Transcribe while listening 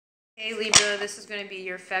Hey Libra, this is going to be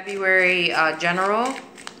your February general. So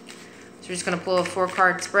we're just going to pull a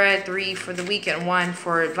 4-card spread, 3 for the week and 1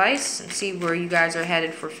 for advice, and see where you guys are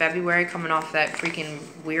headed for February, coming off that freaking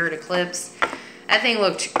weird eclipse. That thing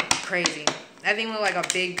looked crazy. That thing looked like a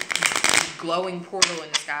big glowing portal in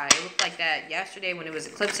the sky. It looked like that yesterday when it was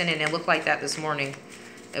eclipsing, and it looked like that this morning.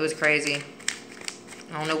 It was crazy.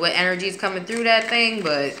 I don't know what energy is coming through that thing,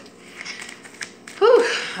 but whew.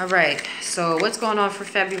 All right, so what's going on for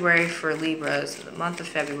February for Libra? So the month of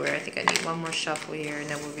February, I think I need one more shuffle here and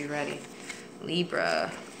then we'll be ready.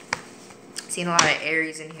 Libra. Seeing a lot of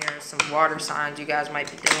Aries in here, some water signs you guys might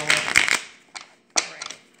be dealing with.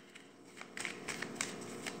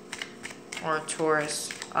 All right. Or Taurus.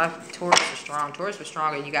 Taurus is strong. Taurus was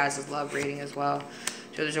strong in you guys' love reading as well.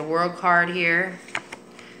 So there's a World card here.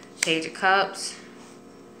 Page of Cups.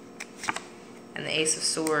 And the Ace of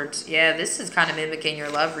Swords. Yeah, this is kind of mimicking your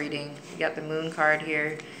love reading. You got the Moon card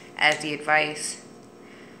here as the advice.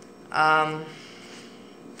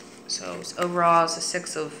 So overall, it's the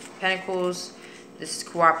 6 of Pentacles. This is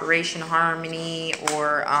cooperation, harmony,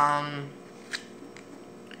 or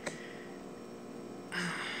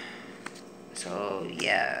so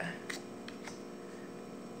yeah.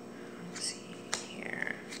 Let's see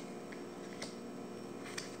here.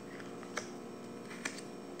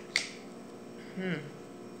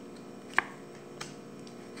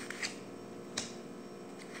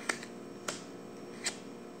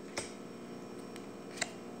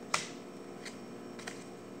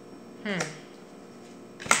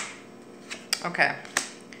 Okay.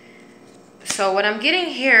 So what I'm getting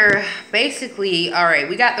here, basically, all right,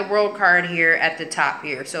 we got the World card here at the top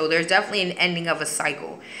here. So there's definitely an ending of a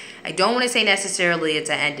cycle. I don't want to say necessarily it's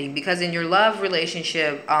an ending, because in your love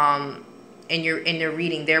relationship, in your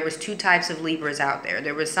reading, there was 2 types of Libras out there.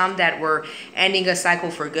 There was some that were ending a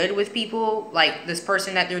cycle for good with people, like this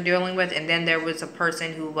person that they're dealing with, and then there was a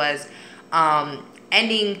person who was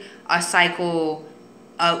ending a cycle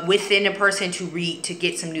within a person to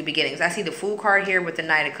get some new beginnings. I see the Fool card here with the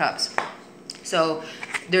Knight of Cups. So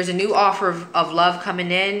there's a new offer of love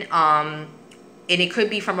coming in, and it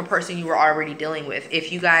could be from a person you were already dealing with.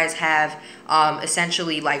 If you guys have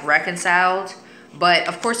essentially like reconciled. But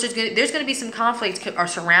of course, there's gonna be some conflicts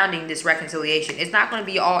surrounding this reconciliation. It's not gonna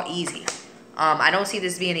be all easy. I don't see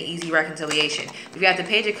this being an easy reconciliation. We've got the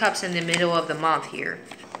Page of Cups in the middle of the month here,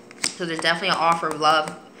 so there's definitely an offer of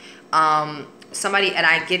love. Somebody, and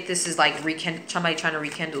I get this is like somebody trying to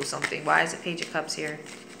rekindle something. Why is the Page of Cups here?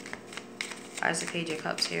 Why is the Page of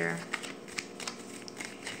Cups here?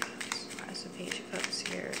 Why is the Page of Cups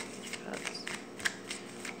here? Page of Cups.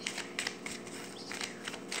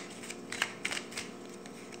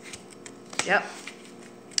 Yep.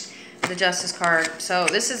 The Justice card. So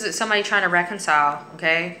this is somebody trying to reconcile,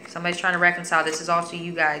 okay? Somebody's trying to reconcile. This is also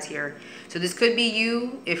you guys here. So this could be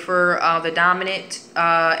you if for the dominant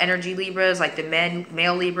energy Libras, like the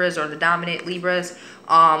male Libras or the dominant Libras.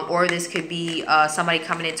 Or this could be somebody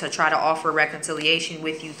coming in to try to offer reconciliation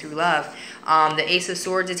with you through love. The Ace of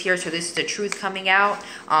Swords is here, so this is the truth coming out.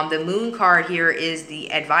 The Moon card here is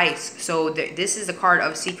the advice. So this is a card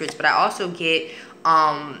of secrets, but I also get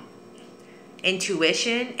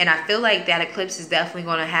intuition, and I feel like that eclipse is definitely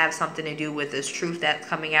going to have something to do with this truth that's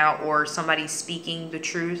coming out, or somebody speaking the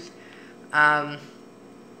truth. I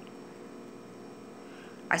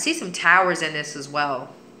see some towers in this as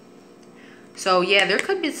well. So yeah, there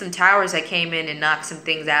could be some towers that came in and knocked some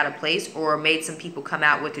things out of place, or made some people come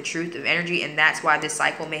out with the truth of energy, and that's why this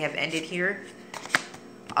cycle may have ended here.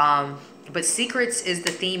 But secrets is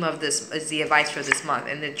the theme of this, is the advice for this month,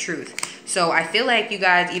 and the truth. So I feel like you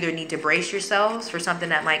guys either need to brace yourselves for something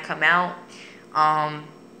that might come out,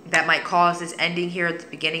 that might cause this ending here at the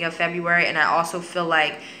beginning of February. And I also feel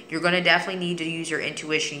like you're going to definitely need to use your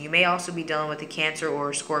intuition. You may also be dealing with a Cancer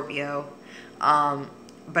or a Scorpio.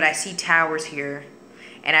 But I see towers here,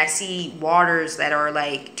 and I see waters that are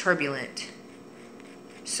like turbulent.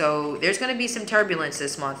 So there's going to be some turbulence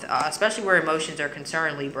this month, especially where emotions are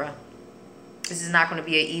concerned, Libra. This is not going to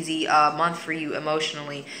be an easy month for you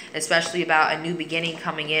emotionally, especially about a new beginning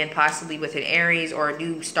coming in, possibly with an Aries, or a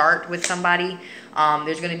new start with somebody.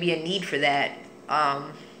 There's going to be a need for that.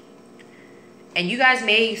 And you guys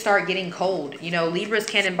may start getting cold. You know, Libras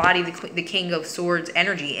can embody the King of Swords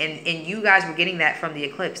energy, and you guys were getting that from the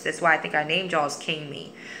eclipse. That's why I think I named y'all as King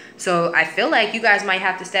Me. So I feel like you guys might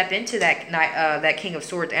have to step into that King of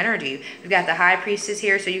Swords energy. We've got the High Priestess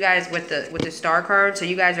here, so you guys with the Star card, so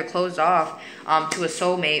you guys are closed off to a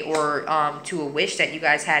soulmate, or to a wish that you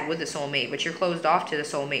guys had with a soulmate, but you're closed off to the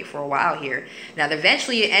soulmate for a while here. Now,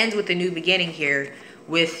 eventually it ends with a new beginning here,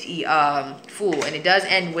 with the Fool, and it does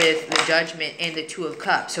end with the Judgment and the Two of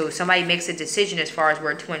Cups. So somebody makes a decision as far as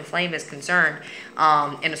where twin flame is concerned,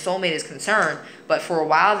 and a soulmate is concerned. But for a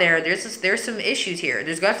while there's some issues here.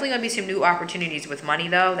 There's definitely going to be some new opportunities with money,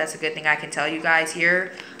 though. That's a good thing I can tell you guys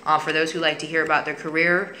here. For those who like to hear about their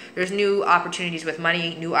career, there's new opportunities with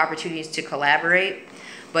money, new opportunities to collaborate.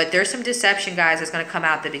 But there's some deception, guys, that's going to come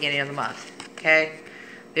out at the beginning of the month. Okay.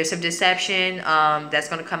 There's some deception that's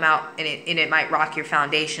going to come out, and it might rock your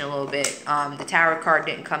foundation a little bit. The Tower card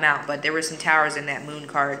didn't come out, but there were some towers in that Moon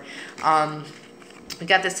card. We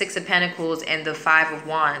got the Six of Pentacles and the Five of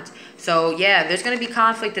Wands. So, yeah, there's going to be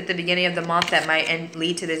conflict at the beginning of the month that might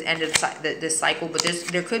lead to this end of this cycle. But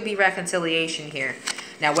there could be reconciliation here.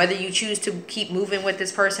 Now, whether you choose to keep moving with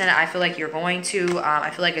this person, I feel like you're going to.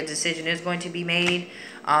 I feel like a decision is going to be made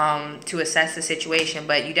to assess the situation.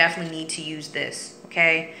 But you definitely need to use this.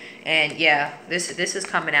 Okay, and yeah, this is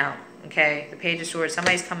coming out. Okay, the Page of Swords,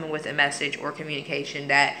 somebody's coming with a message or communication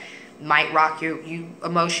that might rock you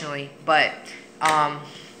emotionally. But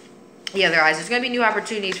yeah, there's going to be new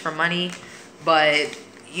opportunities for money, but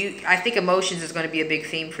I think emotions is going to be a big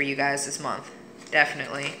theme for you guys this month,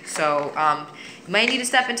 definitely. So you might need to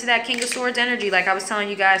step into that King of Swords energy, like I was telling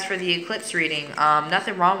you guys for the eclipse reading.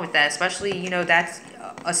 Nothing wrong with that, especially, you know, that's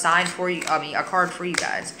a sign for you. I mean, a card for you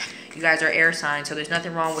guys. You guys are air signs, so there's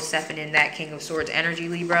nothing wrong with stepping in that King of Swords energy,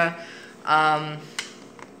 Libra.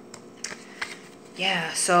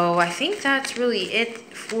 Yeah, so I think that's really it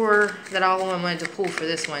for all I wanted to pull for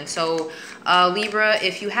this one. So, Libra,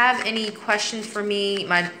 if you have any questions for me,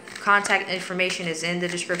 my contact information is in the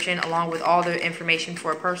description, along with all the information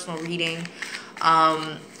for a personal reading.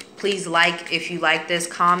 Please like if you like this,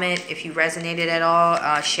 comment if you resonated at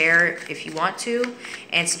all, share if you want to,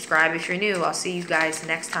 and subscribe if you're new. I'll see you guys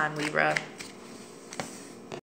next time, Libra.